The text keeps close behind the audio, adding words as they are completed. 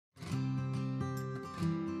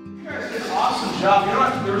awesome job. You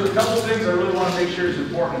know, there's a couple things I really want to make sure is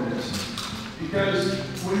important in this. Because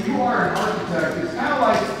when you are an architect, it's kind of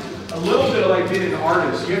like a little bit like being an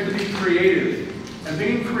artist. You have to be creative. And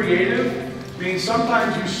being creative means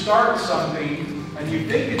sometimes you start something and you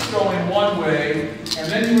think it's going one way,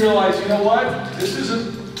 and then you realize, you know what? This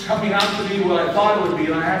isn't coming out to be what I thought it would be,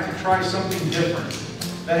 and I have to try something different.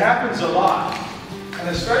 That happens a lot. And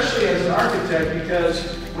especially as an architect, because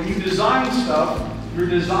when you design stuff, you're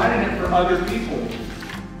designing it for other people.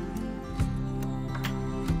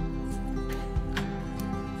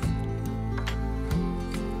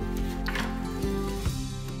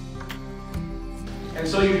 And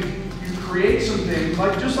so you create some things,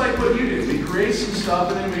 just like what you do. We create some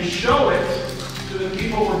stuff and then we show it to the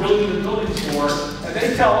people we're building the buildings for, and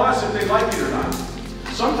they tell us if they like it or not.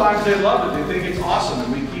 Sometimes they love it, they think it's awesome,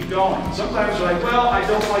 and we keep going. Sometimes they're like, well, I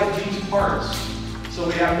don't like these parts, so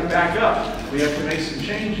we have to back up. We have to make some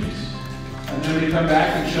changes. And then we come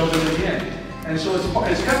back and show them again. And so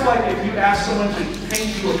it's kind of like if you ask someone to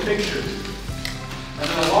paint you a picture, and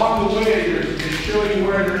then along the way they show you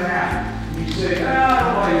where they're at. You say, I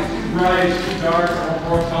don't like it's too bright, it's too dark, I want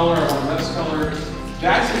more color, I want less color.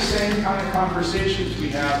 That's the same kind of conversations we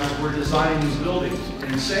have when we're designing these buildings.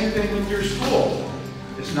 And the same thing with your school.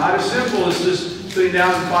 It's not as simple as just sitting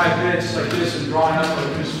down in 5 minutes like this and drawing up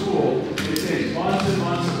a new school. It takes months and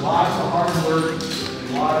months, and lots of hard work,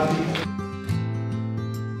 and a lot of people.